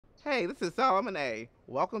Hey, this is Solomon A.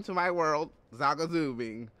 Welcome to my world,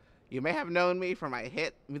 Zaggazooming. You may have known me from my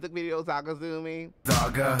hit music video, Zaggazooming.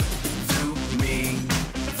 Zaggazooming,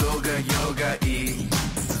 Zoga Yoga E,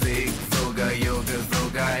 Zig Zoga Yoga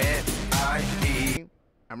Zoga E.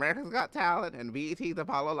 America's Got Talent and BET's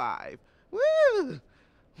Apollo Live. Woo!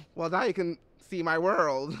 Well, now you can see my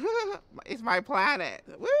world. It's my planet.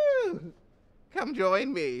 Woo! Come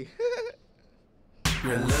join me.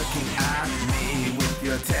 You're looking at me with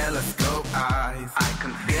your telescope eyes. I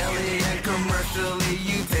can daily and commercially,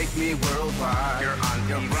 you take me worldwide. You're on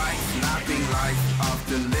your bright, snapping lights,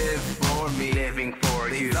 often live for me. Living for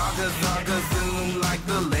you. Zaggazoom like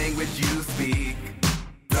the language you speak.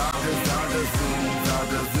 Zaggazooming.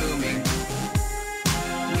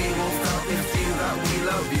 We won't stop and see that we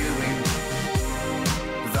love viewing.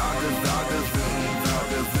 Zaggazooming.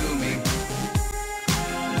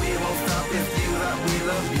 We won't stop and see that we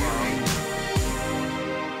love viewing.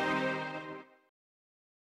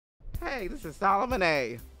 Hey, this is Solomon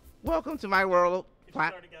A. Welcome to my world.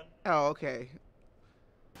 Start again. Oh, okay.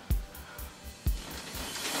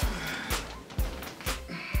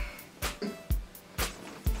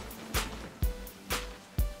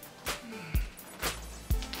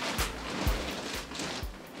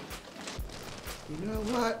 You know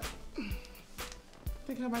what? I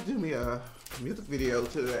think I might do me a music video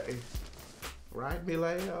today. Right,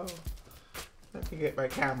 Mileo? I can get my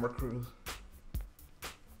camera crew.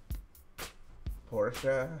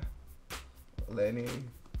 Portia, Lenny,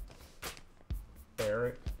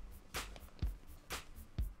 Eric.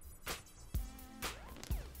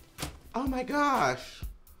 Oh my gosh!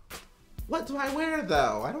 What do I wear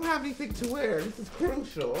though? I don't have anything to wear. This is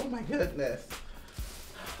crucial. Oh my goodness.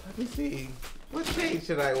 Let me see. What shade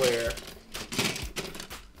should I wear?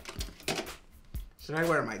 Should I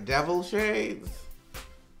wear my devil shades?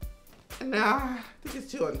 Nah, I think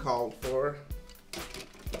it's too uncalled for.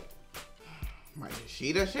 My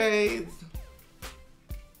Yoshida shades?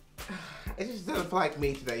 It just doesn't feel like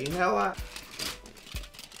me today. You know what?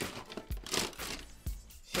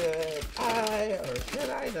 Should I or should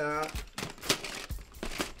I not?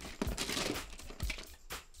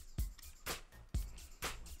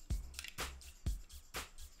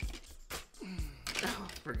 Oh,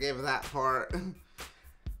 forgive that part.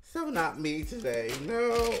 So not me today.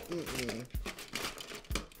 No.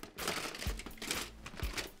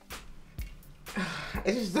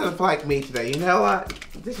 It just doesn't feel like me today. You know what?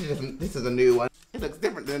 This is a new one. It looks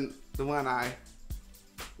different than the one I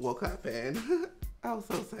woke up in. Oh,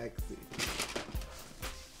 so sexy.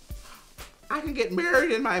 I can get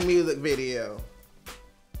married in my music video.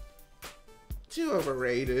 Too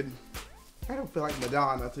overrated. I don't feel like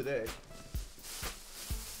Madonna today.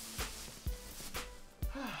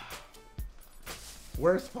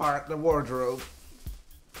 Worst part, the wardrobe.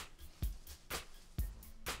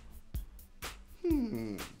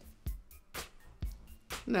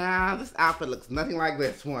 Nah, this outfit looks nothing like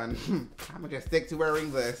this one. I'm gonna just stick to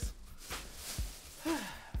wearing this.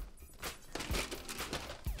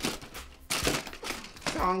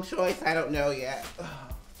 Song choice, I don't know yet.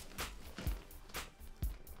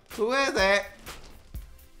 Who is it?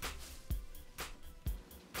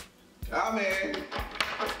 Come in.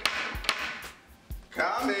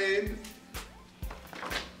 Come in.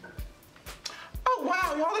 Oh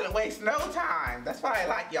wow, y'all didn't waste no time. That's why I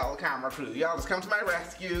like y'all, camera crew. Y'all just come to my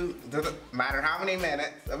rescue. Doesn't matter how many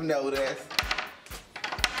minutes of notice.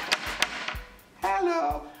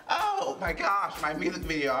 Hello. Oh my gosh, my music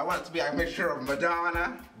video. I want it to be a mixture of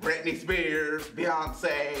Madonna, Britney Spears,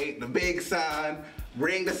 Beyonce, the big sun.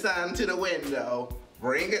 Bring the sun to the window.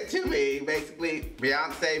 Bring it to me. Basically,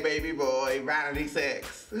 Beyonce, Baby Boy, Vanity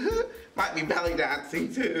 6. Might be belly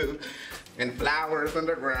dancing too. And flowers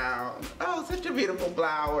underground. Oh, such a beautiful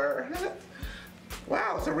flower.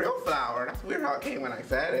 Wow, it's a real flower. That's weird how it came when I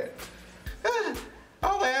said it.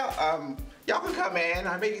 Oh well, y'all can come in.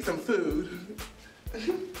 I made you some food.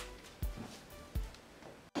 These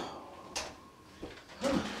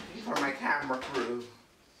are my camera crew.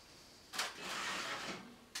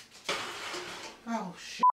 Oh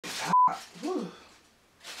shit, it's hot. Whew.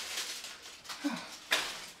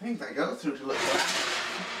 Things I go through to look black.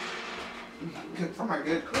 Good for my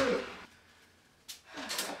good crew.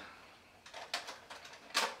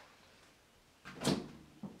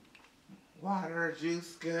 Water,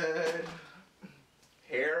 juice good.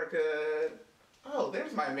 Hair good. Oh,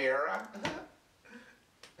 there's my mirror.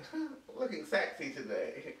 Looking sexy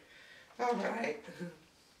today. All right.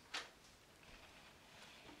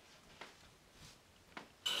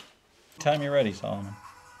 Time you're ready, Solomon.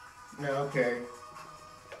 Yeah, okay.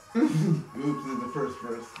 Oops is the first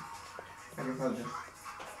verse. I guess I'll just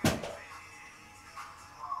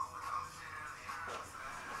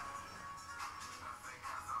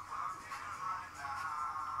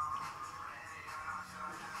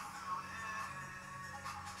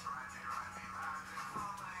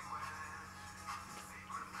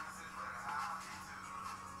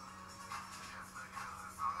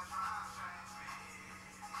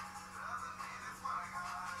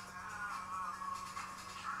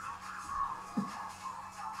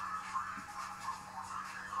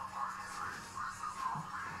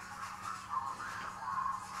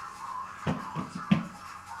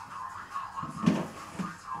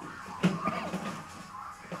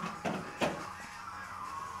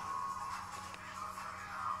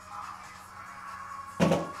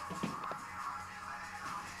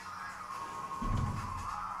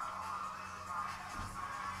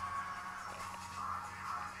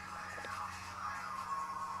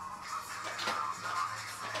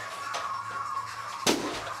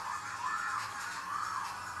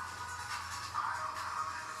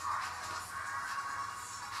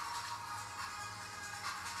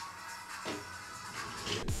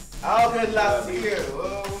Oh, good luck to you.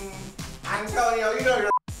 Antonio, you know you're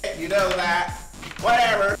you know that.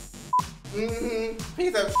 Whatever.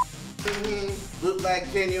 Piece of look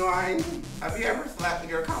like genuine. Have you ever slept with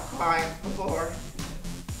your clients before?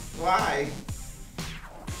 Why?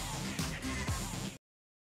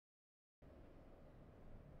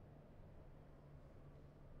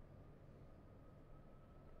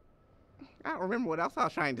 I don't remember what else I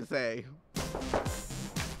was trying to say.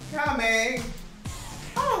 Coming.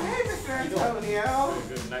 Oh, hey, Mr. Antonio.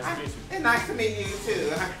 Good. Nice to meet you. And nice to meet you,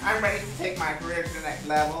 too. I'm ready to take my career to the next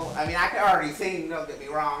level. I mean, I can already sing, don't get me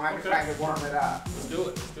wrong. I'm just trying to warm it up. Let's do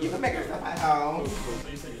it. You can make yourself at home. Cool. So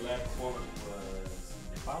you said your last performance was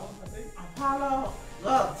Apollo, I think? Apollo,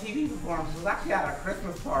 look, TV performance was actually at a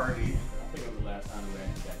Christmas party. I think it was the last time we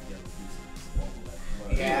actually got together to do some vocal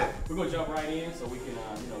lessons. Yeah. Anyway, we're going to jump right in so we can,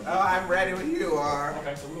 Oh, I'm ready when you are.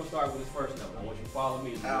 Okay, so we're going to start with this first note. I want you to follow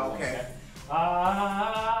me. Oh, okay.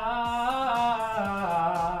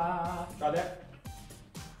 Try that.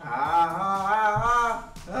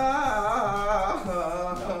 No.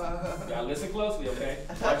 You gotta listen closely, okay?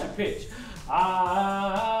 Watch your pitch.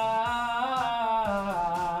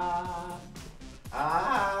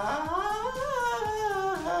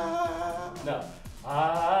 No.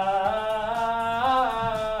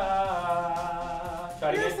 Try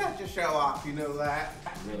it You're again. such a show off, you know that.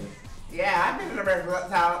 Really? Yeah, I've been in American Got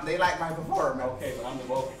Talent. They like my performance. Okay, but I'm the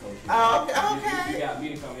vocal coach. Oh, You okay. got me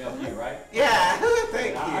to come help you, right? Yeah,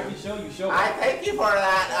 thank I you. can show you. Show me. I thank you for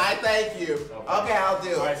that. I thank you. Okay, I'll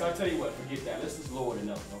do All right, it. so I'll tell you what. Forget that. Let's just lower it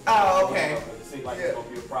up. Okay? Oh, okay. Because it seems like it's going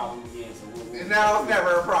to be a problem again, so we'll No, it's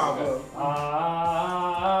never a problem. Okay.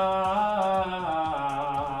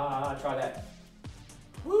 Try that.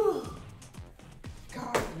 Whew.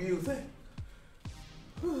 God, music.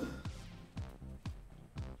 Whew.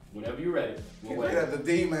 Whenever you're ready. Get rid of the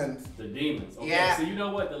demons. The demons. Okay. Yeah. So you know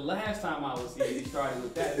what? The last time I was here, you started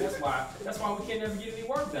with that. And that's why we can't never get any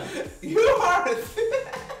work done. You are.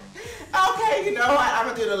 Okay, you know what? I'm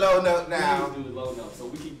gonna do the low note now. We need to do the low note so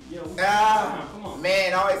we can, come on.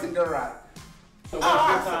 Man, always in the right. So it's your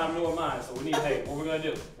time, nor mine. So we need, hey, what we're gonna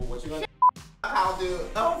do? What you gonna do? I'll do it.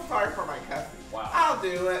 Oh, sorry for my cussing. Wow. I'll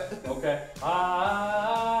do it. Okay.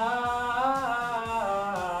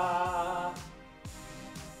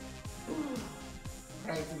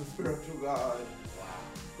 Pray to the spiritual God.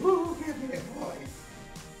 Wow. Ooh, give me a voice.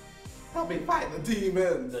 Help me fight the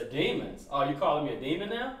demons. The demons. Oh, you calling me a demon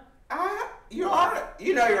now? You are.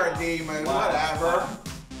 You know you're a demon. Wow. Whatever.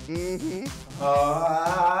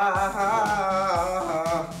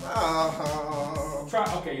 Try.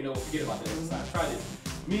 Okay, you know what? Forget about that exercise. Try this.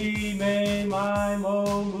 Me, may, my,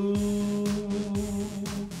 mo, moo.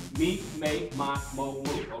 Me, make, my, mo,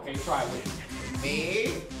 moo. Okay, try it with me.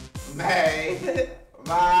 Me, May,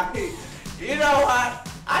 my. You know what?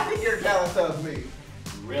 I think you're jealous of me.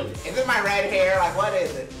 Really? Is it my red hair? Like, what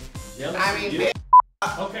is it? Jealous I of mean, you? bitch.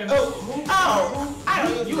 Okay. I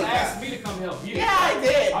don't You do asked that. me to come help you. Yeah, I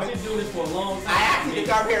did. I've been doing this for a long time. I asked you to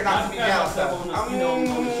come here not to be jealous of. On the, on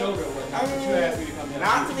the shoulder or whatnot, but you asked me to come help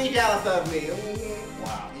Not you. to be jealous of me.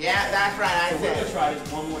 Wow. Yeah, that's right. I So we're gonna said. try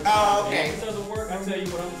this one more time. Oh, okay. If it doesn't work, I tell you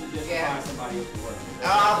what, I'm gonna suggest Yeah. find somebody else to work with.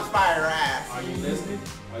 I'll inspire her ass. Are you listening?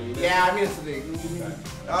 Are you listening? Yeah, I'm listening. Okay.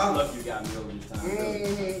 Oh. Look, you got me over this time.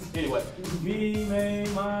 Really. Anyway, me, may,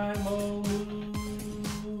 my, mo,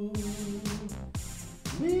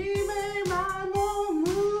 Me, May, my mom.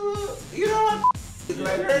 You know what?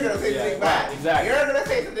 Like, you're gonna say something back. right, exactly. You're gonna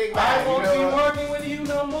say something back. I won't you know be what? working with you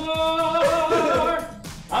no more.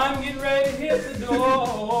 I'm getting ready to hit the door.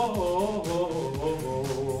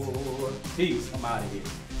 Peace. I'm out of here.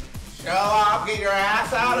 Show off, get your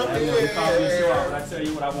ass out of I know you call me a show off, here. but I tell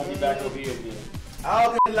you what, I won't be back over here again.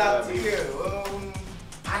 Oh, good luck to you.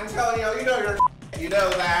 Antonio, you know you're you know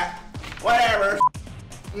that. Whatever.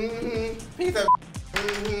 Piece of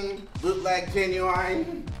look like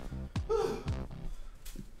genuine.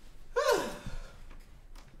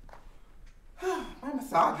 My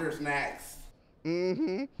massager's next.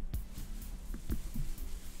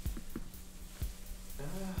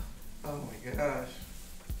 Oh my gosh.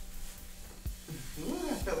 Ooh,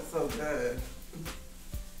 that felt so good.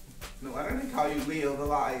 No, why don't they call you Leo the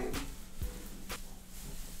Lion?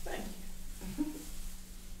 Thank you.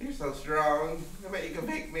 You're so strong. I bet you can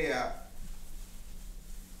pick me up.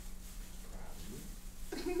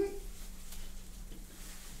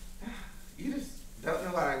 You just don't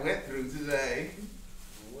know what I went through today.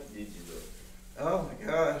 What did you do? Oh my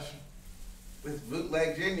gosh. This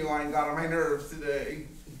bootleg genuine got on my nerves today.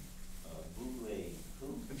 Bootleg.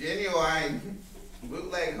 Who? Genuine.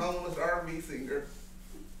 Bootleg homeless R&B singer.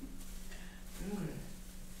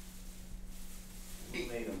 Who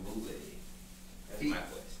made a bootleg? That's my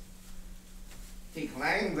voice. He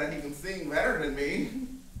claims that he can sing better than me.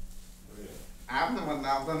 Really? I'm the one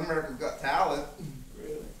that was on America's Got Talent.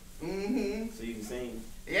 Really? Mm-hmm. So you can sing?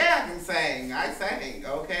 Yeah, I can sing. I sang,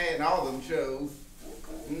 okay, in all them shows.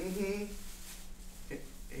 Okay. Mm-hmm.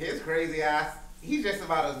 His crazy ass, he's just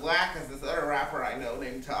about as whack as this other rapper I know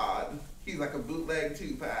named Todd. He's like a bootleg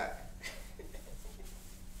two-pack.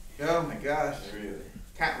 Oh my gosh. Really?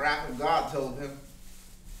 Can't rap if God told him.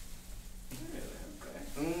 Really? Okay.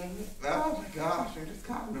 Mm-hmm. Oh my gosh, I'm just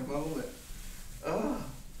caught in a moment. Oh.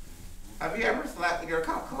 Have you ever slept with your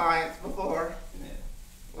clients before? Yeah.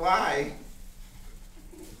 Why?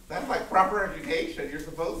 That's like proper education, you're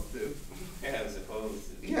supposed to. Yeah, I'm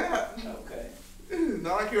supposed to. Yeah. Okay.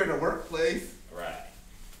 Not like you're in a workplace. Right.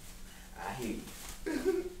 I hear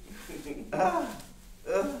you.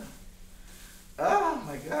 Oh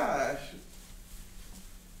my gosh.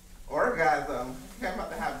 Orgasm. I'm about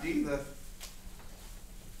to have Jesus.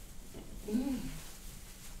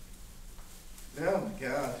 Oh my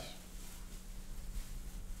gosh.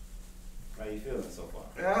 How you feeling so far?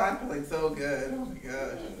 Oh, I'm feeling so good. Oh my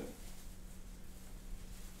gosh.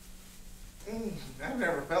 I've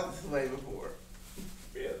never felt this way before.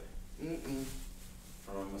 Really? Mm-mm.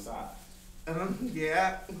 From a massage?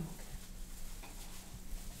 Yeah.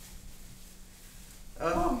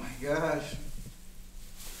 Oh my gosh.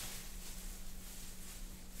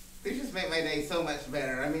 They just make my day so much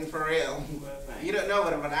better. I mean, for real. Well, thanks. You don't know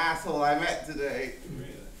what of an asshole I met today.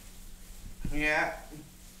 Really? Yeah.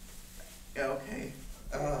 Okay.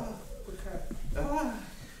 See that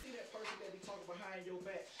person that be talking behind your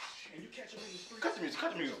back, and you catch him in the street. Cut the music,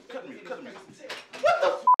 cut the music, cut the music, cut the music. What What the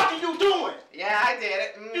f*** are you doing? Yeah, I did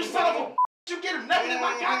it. You son of a b****, you get him naked in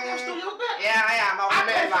my goddamn studio back. Yeah, I am. I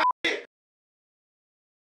pay for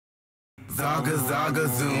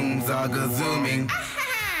Zaggazooming.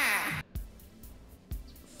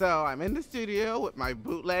 So I'm in the studio with my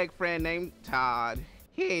bootleg friend named Todd.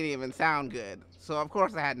 He ain't even sound good. So of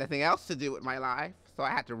course I had nothing else to do with my life. So I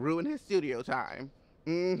had to ruin his studio time.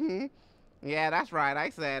 Mm-hmm. Yeah, that's right. I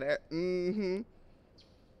said it. Mm-hmm.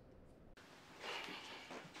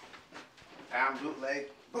 Damn bootleg.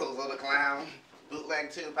 Bozo the Clown. Bootleg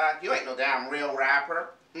Tupac. You ain't no damn real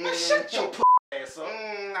rapper. Man, shut your p ass up.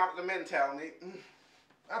 Not what the men tell me.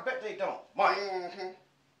 I bet they don't. Mike, Mm-hmm.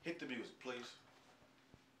 hit the music, please.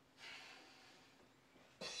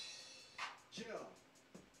 Jim,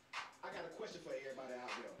 I got a question for everybody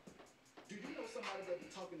out there. Do you know somebody that be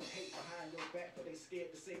talking to hate behind your back but they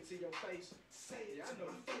scared to say it to your face? Say it to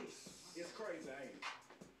my face. It's crazy, ain't it?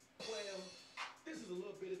 Well, this is a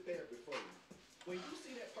little bit of therapy for you. When you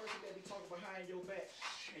see that person that be talking behind your back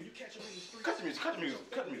and you catch them in the street, Cut the music, cut the music,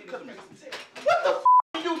 cut the music, cut the music. music. What the f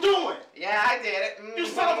are you doing? Yeah, I did it. You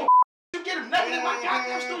son of a b****, you get him naked in my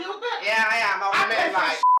goddamn studio back. Yeah, I am. I pay for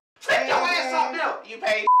like, Take your ass out there. You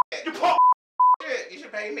pay You punk. shit. You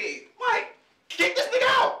should pay me. Mike, kick this nigga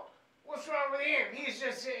out. What's wrong with him? He's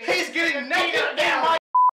just He's getting naked in my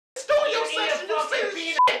studio session. You see this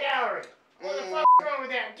shit? peanut gallery. What the fuck's wrong with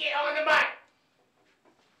that? Get on the mic.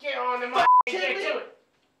 Get on the mic and get to it.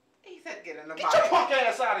 He said get in the Get your mic. punk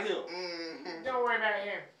ass out of here. Mm-hmm. Don't worry about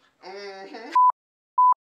him. Mm-hmm.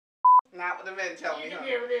 Not what the men tell me, You can huh?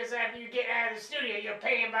 deal with this after you get out of the studio. You're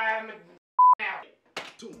paying by him out.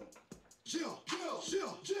 To him. Jill.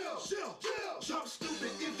 Jump stupid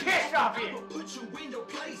if you Pissed off here. I'ma put you in your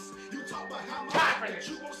place. You talk about how much Time for that this.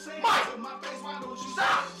 you gon' say Mike. to my face. Why don't you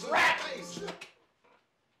Stop. say it to Rap. my face?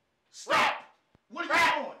 Stop. What are you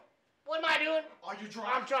Rap. doing? What am I doing? Are you I'm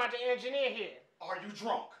drunk? trying to engineer here. Are you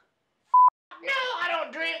drunk? No, I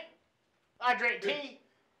don't drink. I drink tea.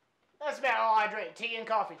 That's about all I drink. Tea and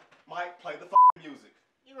coffee. Mike, play the music.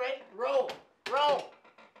 You ready? Roll. Roll.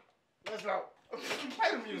 Let's roll.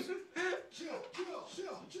 Play the music. Jill.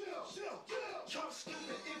 Jump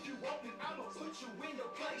stupid if you want it. I'ma put you in your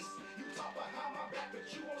place. You talk about how my back, but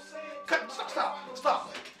you won't say it. Cut.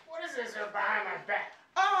 Stop. What is this behind my back?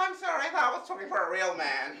 Oh, I'm sorry. I thought I was talking for a real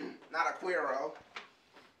man, not a queero.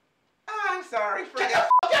 Oh, I'm sorry. Get Forget. the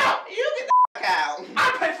f out. You get the f out.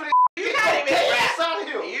 I pay for this. You can't even Get rap. ass out of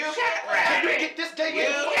here. You can't Can rap. you get this gay You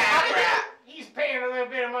out can't of here? rap. He's paying a little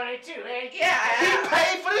bit of money too, eh? Yeah, He I am.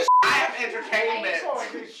 paid for this. I am Paying entertainment.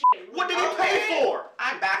 for this shit. What did he pay for?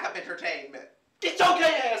 I'm backup entertainment. Get your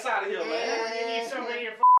gay ass out of here, You man. need somebody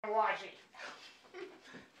to f***ing watch it.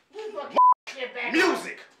 Fucking get back.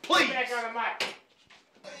 Music, please. Get back on the mic.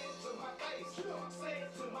 Say it to my face. Say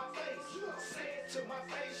it to my face. Say it to my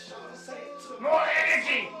face. Say it to my More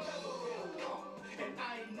energy. And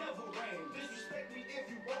I ain't never ran. Disrespect me if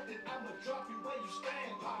you want it. I'ma drop you where you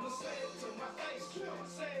stand. I'ma say it to my face.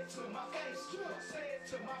 Say it to my face. Say it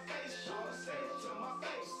to my face. Say it to my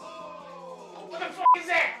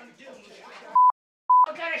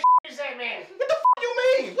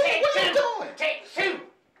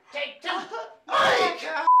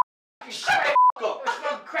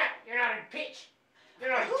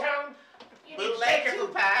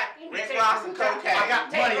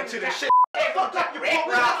into this shit. Hey, Fuck up your Rick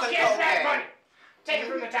broke Ross ass. and Get that cocaine. money. Take it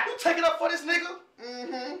from the top. You take it up for this nigga?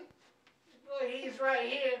 Mm-hmm. Look, he's right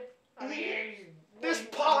here. I mean, This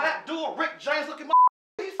Paul Abdul, Rick James looking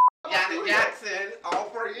Janet Jackson, all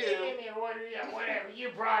for I you. mean, whatever. You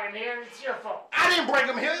brought him here. It's your fault. I didn't bring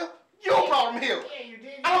him here. You brought him here. Yeah, you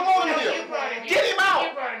did. I don't want him You here. brought him here. Get him out.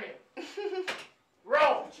 You brought him here.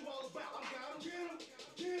 Roll.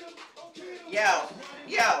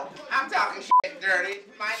 Yo, I'm talking shit dirty.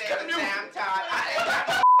 My name is Sam Todd.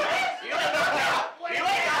 You ain't got no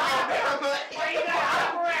damn money. Why you gotta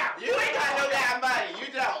hop around? You ain't got no damn money. You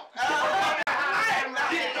don't. I am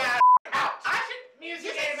not getting out. I should. Music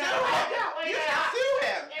You ain't should about sue him. You should sue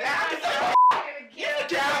him. That's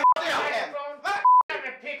I'm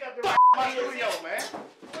gonna pick up the My studio, man.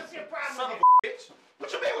 What's your problem? Son of a bitch.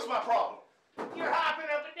 What you mean what's my problem? You're hopping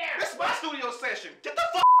up and down. This is my studio session. Get the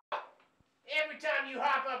fuck Every time you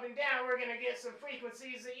hop up and down, we're gonna get some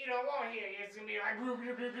frequencies that you don't want here. It's gonna be like blue,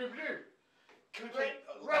 blue, blue, blue, blue. Can we play?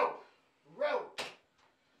 Roll.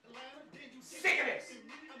 Sick of this.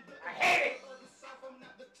 I hate it.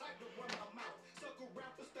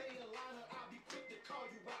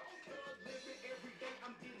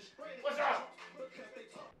 What's wrong?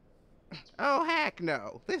 Oh, heck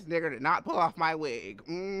no. This nigger did not pull off my wig.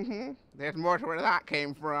 Mm-hmm. There's more to where that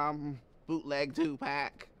came from. Bootleg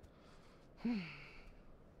 2-pack.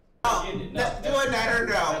 Let's do another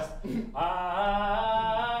no. We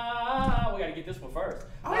gotta get this one first.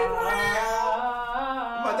 Madonna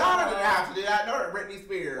didn't have to do that, nor did Britney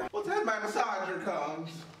Spears. What time my massager comes?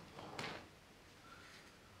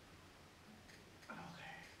 Okay.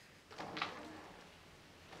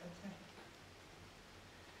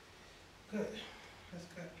 Good.